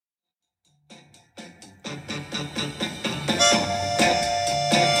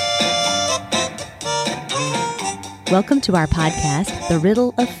Welcome to our podcast, The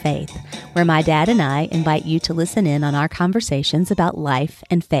Riddle of Faith, where my dad and I invite you to listen in on our conversations about life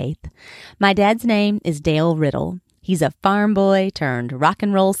and faith. My dad's name is Dale Riddle. He's a farm boy turned rock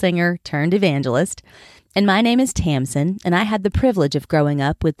and roll singer turned evangelist. And my name is Tamson, and I had the privilege of growing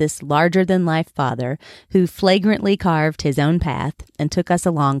up with this larger-than-life father who flagrantly carved his own path and took us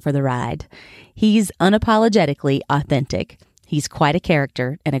along for the ride. He's unapologetically authentic. He's quite a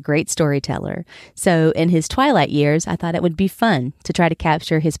character and a great storyteller. So in his twilight years, I thought it would be fun to try to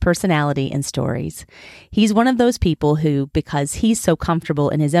capture his personality and stories. He's one of those people who, because he's so comfortable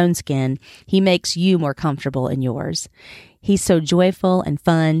in his own skin, he makes you more comfortable in yours. He's so joyful and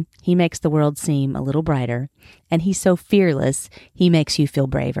fun, he makes the world seem a little brighter. And he's so fearless, he makes you feel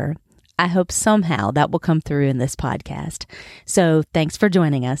braver. I hope somehow that will come through in this podcast. So thanks for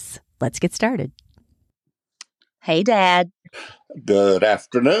joining us. Let's get started. Hey, Dad. Good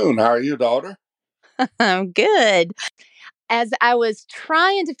afternoon. How are you, daughter? I'm good. As I was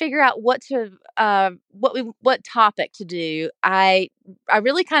trying to figure out what topic to do, I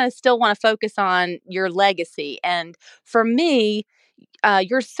really kind of still want to focus on your legacy. And for me,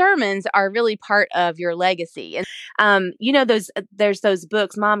 your sermons are really part of your legacy. And there's those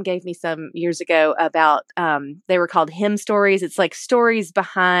books Mom gave me some years ago about they were called hymn stories. It's like stories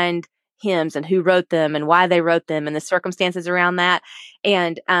behind hymns and who wrote them and why they wrote them and the circumstances around that,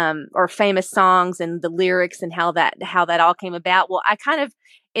 and or famous songs and the lyrics and how that all came about. Well, I kind of,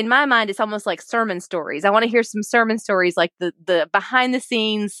 in my mind, it's almost like sermon stories. I want to hear some sermon stories, like the behind the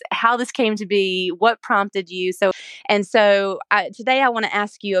scenes, how this came to be, what prompted you. Today I want to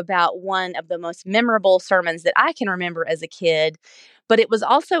ask you about one of the most memorable sermons that I can remember as a kid. But it was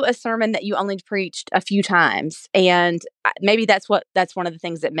also a sermon that you only preached a few times. And maybe that's one of the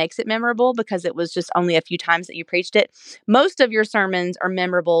things that makes it memorable, because it was just only a few times that you preached it. Most of your sermons are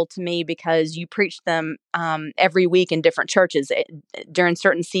memorable to me because you preached them every week in different churches. During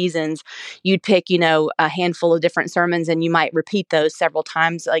certain seasons, you'd pick, a handful of different sermons, and you might repeat those several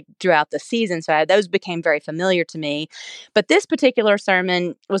times, like throughout the season. So those became very familiar to me. But this particular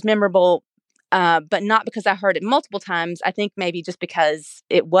sermon was memorable, but not because I heard it multiple times. I think maybe just because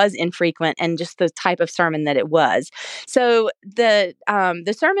it was infrequent and just the type of sermon that it was. So the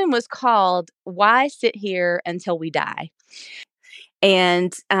sermon was called "Why Sit Here Until We Die?"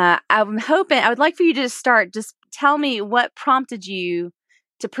 And I would like for you to start. Just tell me what prompted you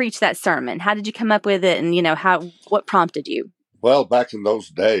to preach that sermon. How did you come up with it, and what prompted you? Well, back in those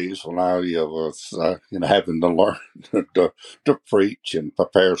days when I was, having to learn to preach and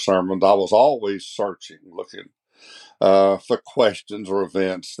prepare sermons, I was always searching, looking for questions or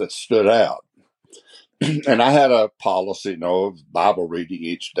events that stood out. And I had a policy, of Bible reading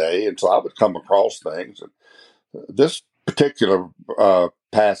each day, and so I would come across things. And this particular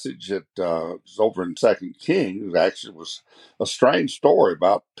passage that is over in 2 Kings actually was a strange story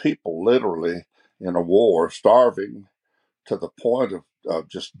about people literally in a war starving to the point of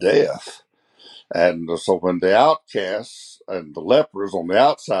just death. And so when the outcasts and the lepers on the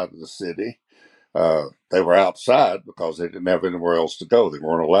outside of the city, they were outside because they didn't have anywhere else to go. They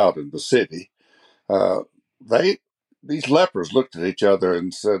weren't allowed in the city. These lepers looked at each other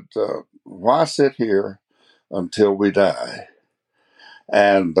and said, "Why sit here until we die?"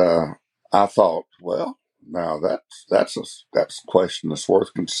 And I thought, well, now that's a question that's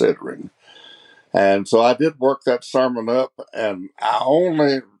worth considering. And so I did work that sermon up, and I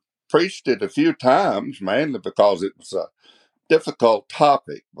only preached it a few times, mainly because it was a difficult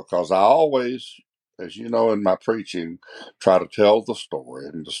topic, because I always, as you know, in my preaching, try to tell the story.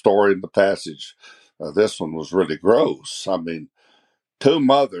 And the story in the passage, this one was really gross. I mean, two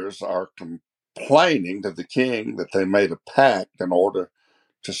mothers are complaining to the king that they made a pact in order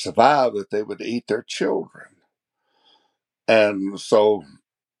to survive, that they would eat their children. And so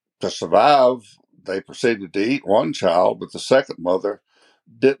to survive, they proceeded to eat one child, but the second mother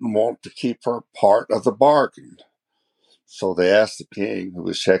didn't want to keep her part of the bargain. So they asked the king, who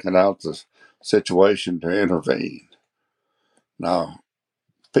was checking out the situation, to intervene. Now,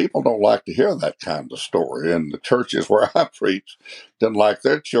 people don't like to hear that kind of story, and the churches where I preach didn't like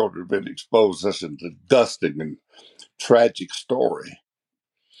their children being exposed to such a disgusting and tragic story.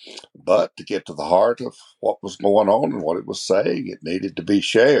 But to get to the heart of what was going on and what it was saying, it needed to be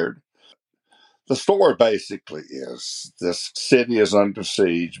shared. The story basically is this city is under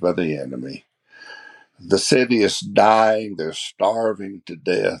siege by the enemy. The city is dying. They're starving to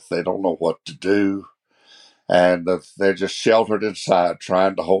death. They don't know what to do. And they're just sheltered inside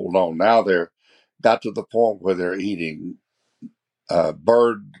trying to hold on. Now they're got to the point where they're eating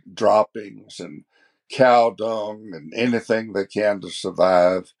bird droppings and cow dung and anything they can to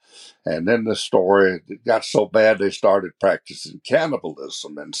survive. And then the story it got so bad they started practicing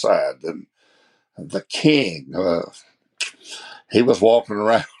cannibalism inside. And the king, he was walking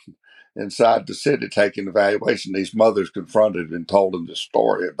around inside the city taking evaluation. These mothers confronted him and told him the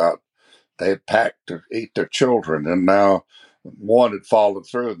story about they had packed to eat their children, and now one had fallen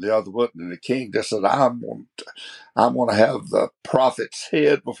through and the other wouldn't. And the king just said, I'm going to have the prophet's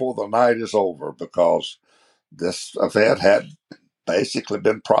head before the night is over, because this event had basically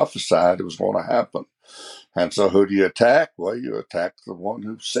been prophesied it was going to happen. And so who do you attack? Well, you attack the one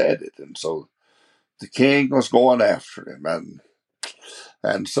who said it. And so the king was going after him.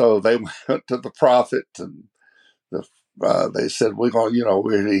 And so they went to the prophet, and they said, we're going,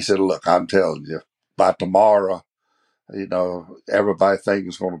 he said, look, I'm telling you, by tomorrow, everybody thinks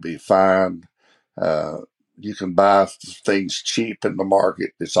it's going to be fine. Uh, you can buy things cheap in the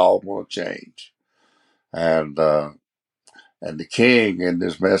market. It's all going to change. And the king and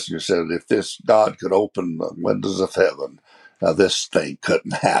his messenger said, if this God could open the windows of heaven, this thing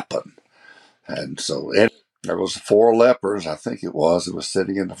couldn't happen. And so there was 4 lepers, I think it was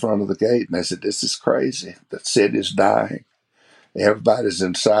sitting in the front of the gate. And they said, this is crazy. The city's dying. Everybody's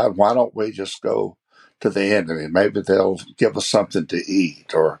inside. Why don't we just go to the enemy? Maybe they'll give us something to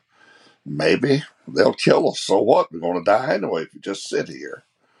eat, or maybe they'll kill us. So what? We're going to die anyway if we just sit here.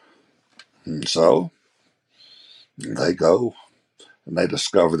 And so they go and they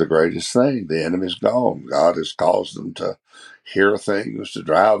discover the greatest thing. The enemy's gone. God has caused them to hear things to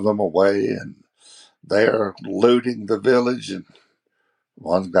drive them away, and they're looting the village. And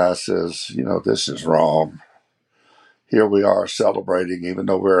one guy says, this is wrong. Here we are celebrating, even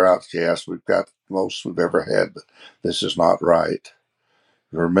though we're outcasts. We've got the most we've ever had, but this is not right.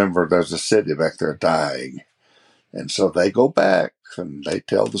 Remember, there's a city back there dying. And so they go back and they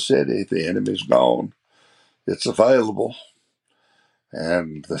tell the city the enemy's gone. It's available.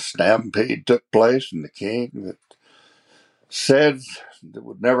 And the stampede took place, and the king that said it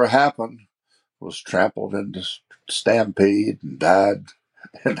would never happen was trampled into stampede and died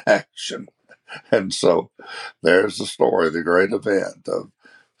in action. And so there's the story, the great event of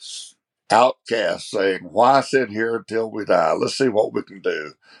outcasts saying, why sit here until we die? Let's see what we can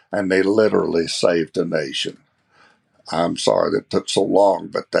do. And they literally saved a nation. I'm sorry that it took so long,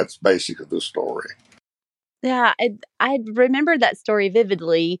 but that's basically the story. Yeah, I remember that story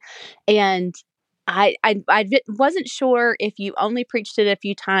vividly, and I wasn't sure if you only preached it a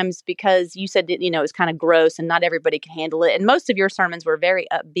few times because you said it, it was kind of gross and not everybody could handle it. And most of your sermons were very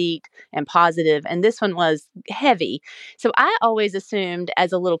upbeat and positive, and this one was heavy. So I always assumed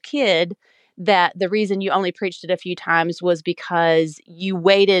as a little kid that the reason you only preached it a few times was because you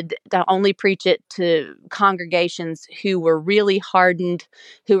waited to only preach it to congregations who were really hardened,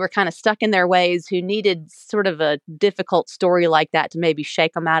 who were kind of stuck in their ways, who needed sort of a difficult story like that to maybe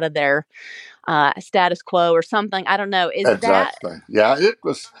shake them out of their status quo or something. I don't know. Is that? Exactly. Yeah, it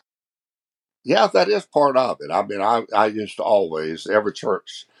was. Yeah, that is part of it. I mean, I used to always, every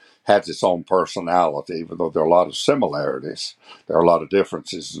church has its own personality, even though there are a lot of similarities, there are a lot of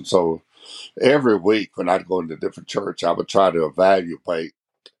differences. And so every week when I'd go into a different church, I would try to evaluate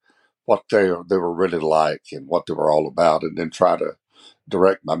what they were really like and what they were all about, and then try to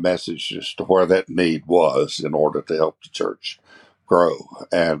direct my message as to where that need was in order to help the church grow.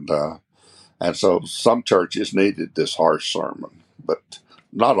 And so some churches needed this harsh sermon, but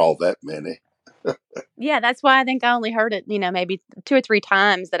not all that many. Yeah, that's why I think I only heard it, maybe 2 or 3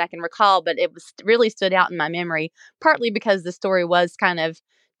 times that I can recall, but it was really stood out in my memory, partly because the story was kind of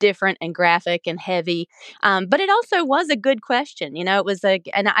different and graphic and heavy. But it also was a good question. It was and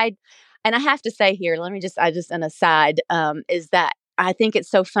I have to say here, I just an aside, is that I think it's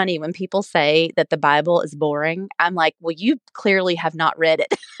so funny when people say that the Bible is boring. I'm like, well, you clearly have not read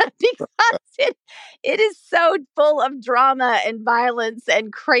it because it is so full of drama and violence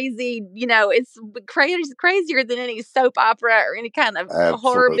and crazy. It's crazier than any soap opera or any kind of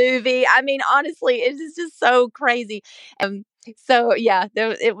horror Absolutely. movie. I mean, honestly, it is just so crazy. So yeah,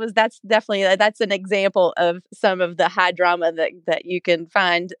 that's definitely that's an example of some of the high drama that you can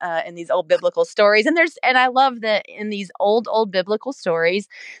find in these old biblical stories. And I love that in these old biblical stories,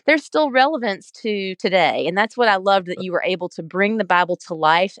 there's still relevance to today. And that's what I loved, that you were able to bring the Bible to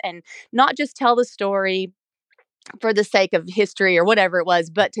life and not just tell the story for the sake of history or whatever it was,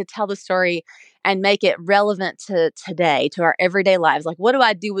 but to tell the story and make it relevant to today, to our everyday lives. Like, what do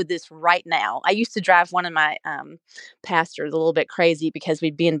I do with this right now? I used to drive one of my pastors a little bit crazy because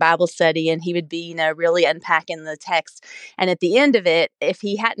we'd be in Bible study and he would be, really unpacking the text. And at the end of it, if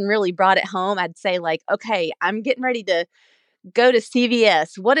he hadn't really brought it home, I'd say like, okay, I'm getting ready to go to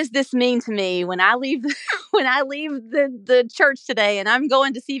CVS. What does this mean to me when I leave when I leave the church today and I'm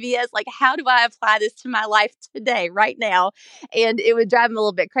going to CVS? Like, how do I apply this to my life today, right now? And it would drive me a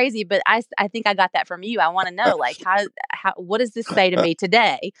little bit crazy, but I think I got that from you. I want to know, like, how what does this say to me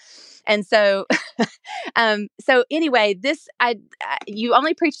today? And so so anyway, you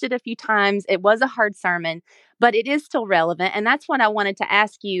only preached it a few times. It was a hard sermon, but it is still relevant. And that's what I wanted to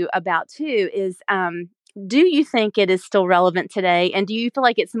ask you about too is, do you think it is still relevant today? And do you feel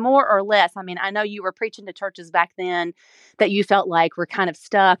like it's more or less? I mean, I know you were preaching to churches back then that you felt like were kind of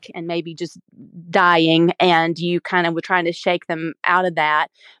stuck and maybe just dying, and you kind of were trying to shake them out of that.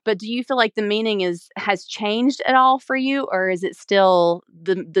 But do you feel like the meaning has changed at all for you, or is it still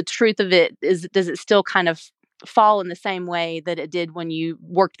the truth of it? Does it still kind of fall in the same way that it did when you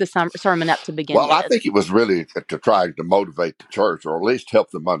worked the sermon up to begin Well, I with? think it was really to try to motivate the church, or at least help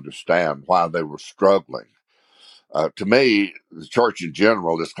them understand why they were struggling. To me, the church in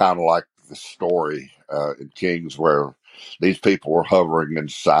general is kind of like the story in Kings where these people were hovering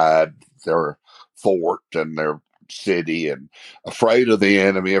inside their fort and their city and afraid of the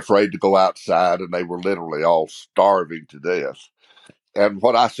enemy, afraid to go outside, and they were literally all starving to death. And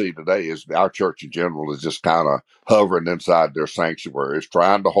what I see today is our church in general is just kind of hovering inside their sanctuaries,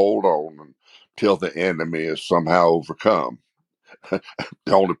 trying to hold on until the enemy is somehow overcome. The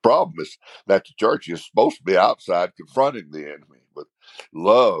only problem is that the church is supposed to be outside confronting the enemy with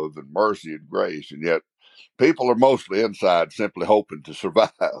love and mercy and grace, and yet people are mostly inside simply hoping to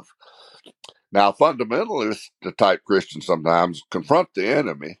survive. Now, fundamentalists, the type Christians sometimes confront the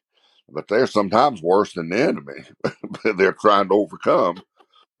enemy, but they're sometimes worse than the enemy. They're trying to overcome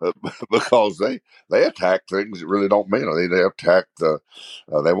because they attack things that really don't mean it. They attack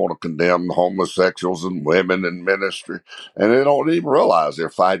they want to condemn homosexuals and women in ministry, and they don't even realize they're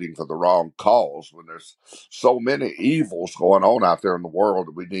fighting for the wrong cause when there's so many evils going on out there in the world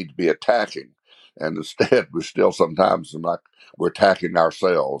that we need to be attacking. And instead, we still sometimes like we're attacking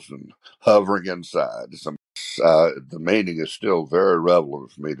ourselves and hovering inside. The meaning is still very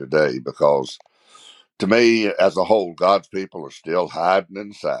relevant for me today because to me, as a whole, God's people are still hiding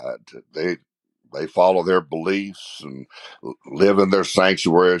inside. They follow their beliefs and live in their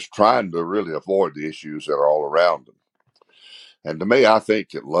sanctuaries, trying to really avoid the issues that are all around them. And to me, I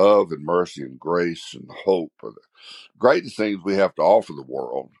think that love and mercy and grace and hope are the greatest things we have to offer the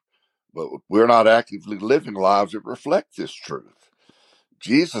world. But we're not actively living lives that reflect this truth.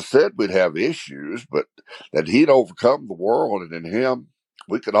 Jesus said we'd have issues, but that he'd overcome the world, and in him,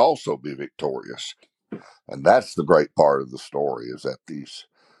 we could also be victorious. And that's the great part of the story, is that these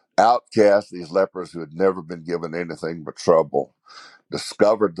outcasts, these lepers who had never been given anything but trouble,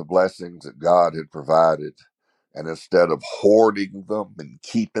 discovered the blessings that God had provided. And instead of hoarding them and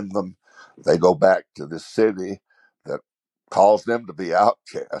keeping them, they go back to this city that caused them to be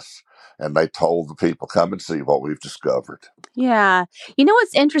outcasts. And they told the people, come and see what we've discovered. Yeah. You know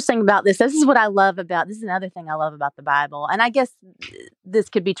what's interesting about this? This is what I love about this is another thing I love about the Bible. And I guess this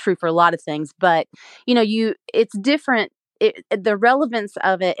could be true for a lot of things, but it's different. The relevance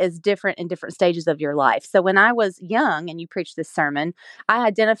of it is different in different stages of your life. So when I was young and you preached this sermon, I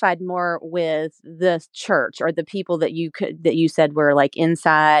identified more with the church or the people that you said were like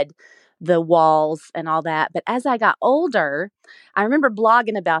inside the walls and all that. But as I got older, I remember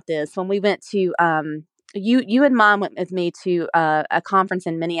blogging about this when we went to you and Mom went with me to a conference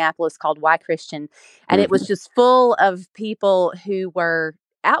in Minneapolis called Why Christian, and it was Mm-hmm. just full of people who were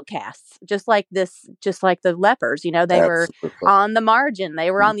outcasts, just like the lepers. They were Absolutely. on the margin, they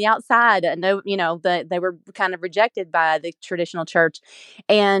were on the outside, and they were kind of rejected by the traditional church,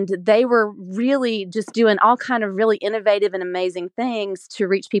 and they were really just doing all kind of really innovative and amazing things to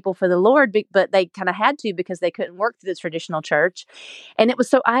reach people for the Lord, but they kind of had to because they couldn't work through the traditional church. And it was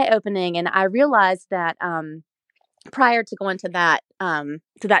so eye-opening, and I realized that prior to going to that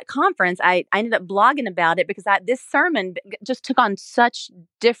conference, I ended up blogging about it because this sermon just took on such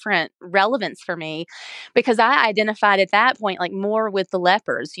different relevance for me, because I identified at that point like more with the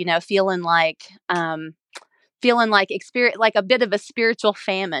lepers, feeling like experience like a bit of a spiritual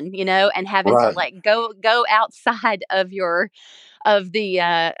famine, and having to Right. like go outside of the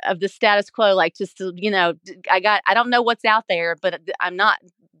status quo, like just to, I don't know what's out there, but I'm not,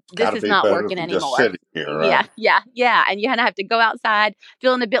 Got this to is be not better working than just anymore. sitting here, Yeah, right? yeah. And you kind of have to go outside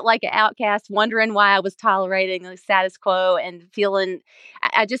feeling a bit like an outcast, wondering why I was tolerating the status quo, and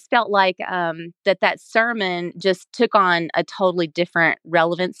I just felt like that sermon just took on a totally different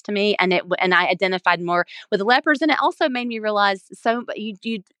relevance to me. And I identified more with the lepers. And it also made me realize, so you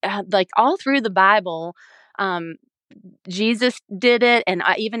like all through the Bible, Jesus did it, and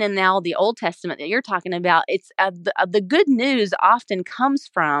even in now the Old Testament that you're talking about, it's the good news often comes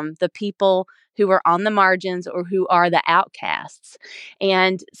from the people who are on the margins or who are the outcasts.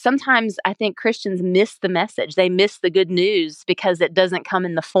 And sometimes I think Christians miss the message. They miss the good news because it doesn't come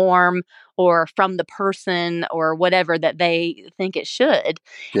in the form or from the person or whatever that they think it should.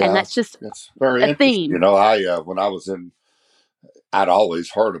 And Yeah, that's just it's very a interesting. theme. I when I was in, I'd always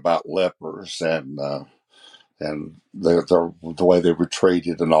heard about lepers and the way they were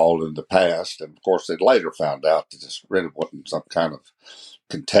treated and all in the past. And of course, they later found out that this really wasn't some kind of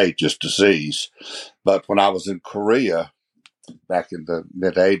contagious disease. But when I was in Korea back in the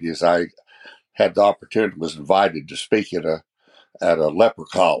mid '80s, I had the opportunity, was invited to speak at a leper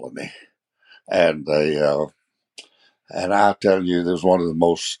colony, and and I tell you, it was one of the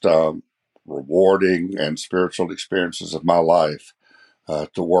most rewarding and spiritual experiences of my life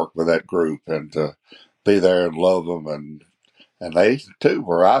to work with that group and to be there and love them. And they too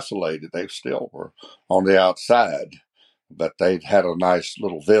were isolated. They still were on the outside, but they'd had a nice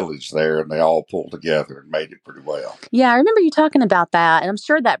little village there, and they all pulled together and made it pretty well. Yeah, I remember you talking about that, and I'm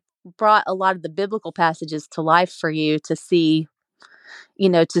sure that brought a lot of the biblical passages to life for you to see,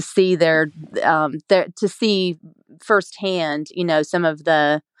 to see to see firsthand, some of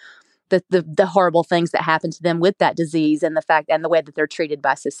the horrible things that happen to them with that disease and the fact and the way that they're treated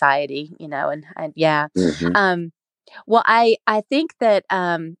by society, and yeah. Mm-hmm. Um, well, I think that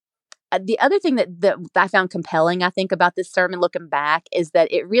the other thing that I found compelling, I think, about this sermon looking back is that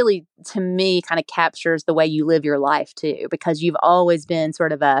it really, to me, kind of captures the way you live your life too, because you've always been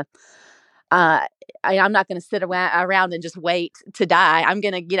sort of a, uh, I'm not going to sit around and just wait to die. I'm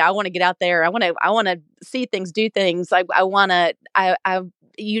going to, I want to get out there. I want to see things, do things. I want to,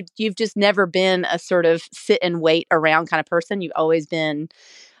 you've just never been a sort of sit and wait around kind of person. You've always been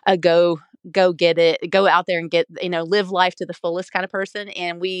a go get it, go out there and get, live life to the fullest kind of person.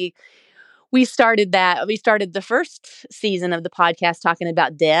 And we started that. We started the first season of the podcast talking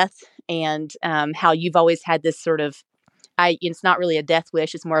about death and how you've always had this sort of, it's not really a death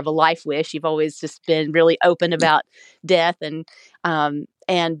wish; it's more of a life wish. You've always just been really open about death, and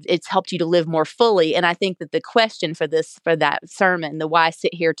it's helped you to live more fully. And I think that the question for that sermon, the "Why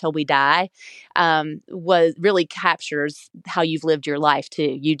sit here till we die," was really captures how you've lived your life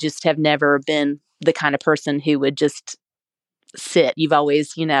too. You just have never been the kind of person who would just sit. You've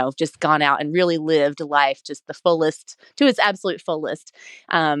always, just gone out and really lived life just the fullest, to its absolute fullest.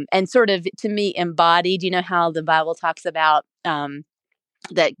 And sort of, to me, embodied, how the Bible talks about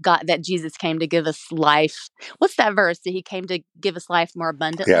that Jesus came to give us life. What's that verse? That he came to give us life more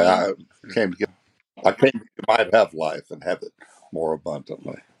abundantly? Yeah, I came that you might have life and have it more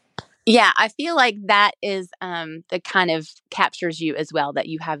abundantly. Yeah, I feel like that is that kind of captures you as well, that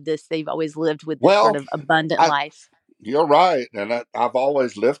you have this, they've always lived with this sort Well, of abundant I, life. you're right, and I've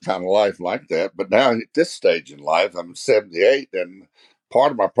always lived kind of life like that. But now at this stage in life, I'm 78, and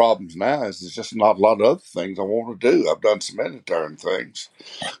part of my problems now is there's just not a lot of other things I want to do. I've done so many darn things.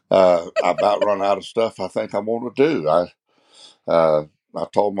 I about run out of stuff I think I want to do. Uh, I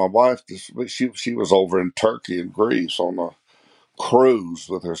told my wife this. She was over in Turkey and Greece on a cruise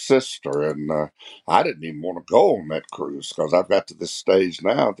with her sister, and I didn't even want to go on that cruise because I've got to this stage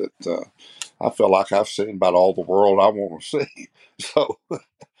now that I feel like I've seen about all the world I want to see. So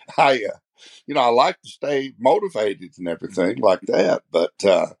I like to stay motivated and everything like that, but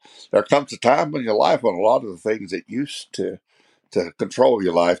there comes a time in your life when a lot of the things that used to control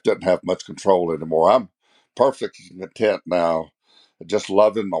your life doesn't have much control anymore. I'm perfectly content now, just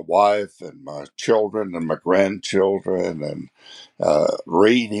loving my wife and my children and my grandchildren, and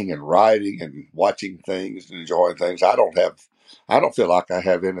reading and writing and watching things and enjoying things. I don't feel like I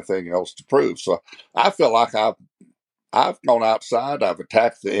have anything else to prove. So I feel like I've gone outside, I've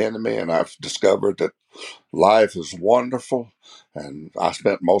attacked the enemy, and I've discovered that life is wonderful. And I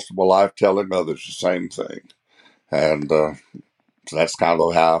spent most of my life telling others the same thing. And so that's kind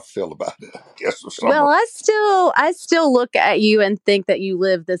of how I feel about it, I guess, for some. Well, I still look at you and think that you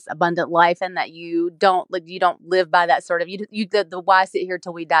live this abundant life, and that you don't live by that sort of, the "why sit here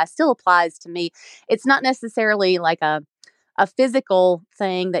till we die" still applies to me. It's not necessarily like a physical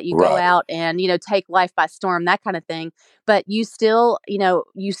thing that you go Right, out and, take life by storm, that kind of thing. But you still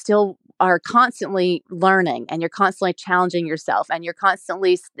are constantly learning, and you're constantly challenging yourself, and you're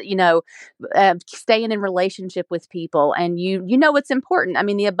constantly, staying in relationship with people, and you know what's important. I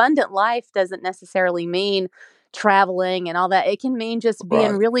mean, the abundant life doesn't necessarily mean traveling and all that. It can mean just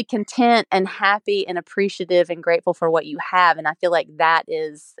being right. really content and happy and appreciative and grateful for what you have. And I feel like that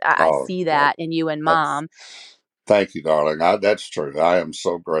is, I Oh, see well, that in you and that's, mom. thank you, darling. That's true. I am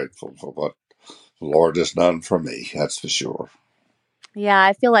so grateful for what the Lord has done for me. That's for sure. Yeah,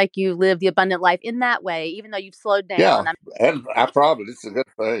 I feel like you live the abundant life in that way, even though you've slowed Yeah, down. and it's a good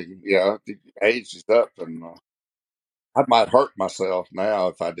thing. Yeah, the age is up, and I might hurt myself now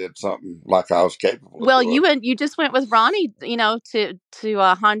if I did something like I was capable of Well, doing. you just went with Ronnie, to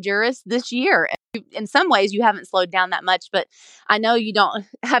Honduras this year. In some ways, you haven't slowed down that much, but I know you don't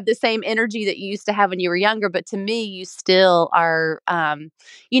have the same energy that you used to have when you were younger. But to me, you still are,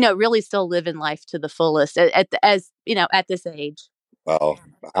 really still living life to the fullest at this age. Well,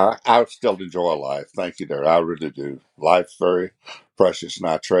 I still enjoy life. Thank you, there. I really do. Life's very precious, and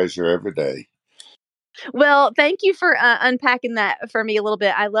I treasure every day. Well, thank you for unpacking that for me a little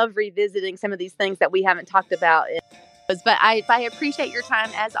bit. I love revisiting some of these things that we haven't talked about. But I appreciate your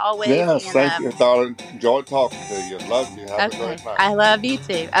time as always. Yes, And thank you, darling. Enjoyed talking to you. Love you. Have a okay, great night. I love you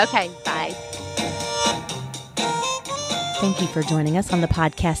too. Okay, bye. Thank you for joining us on the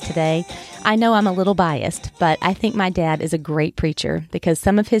podcast today. I know I'm a little biased, but I think my dad is a great preacher because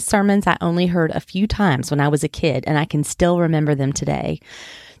some of his sermons I only heard a few times when I was a kid, and I can still remember them today.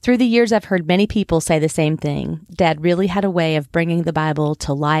 Through the years, I've heard many people say the same thing. Dad really had a way of bringing the Bible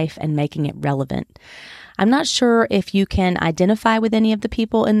to life and making it relevant. I'm not sure if you can identify with any of the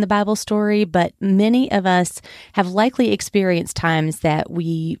people in the Bible story, but many of us have likely experienced times that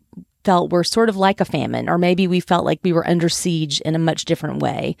we felt were sort of like a famine, or maybe we felt like we were under siege in a much different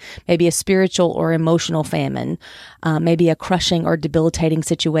way, maybe a spiritual or emotional famine, maybe a crushing or debilitating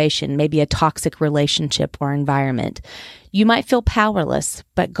situation, maybe a toxic relationship or environment. You might feel powerless,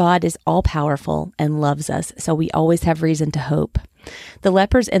 but God is all-powerful and loves us, so we always have reason to hope. The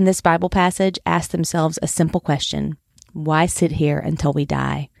lepers in this Bible passage asked themselves a simple question: why sit here until we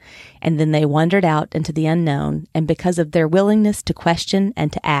die? And then they wandered out into the unknown, and because of their willingness to question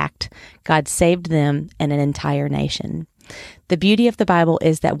and to act, God saved them and an entire nation. The beauty of the Bible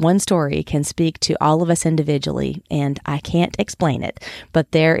is that one story can speak to all of us individually, and I can't explain it,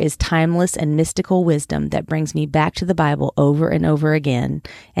 but there is timeless and mystical wisdom that brings me back to the Bible over and over again,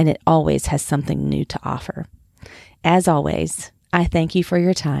 and it always has something new to offer. As always, I thank you for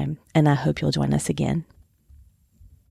your time, and I hope you'll join us again.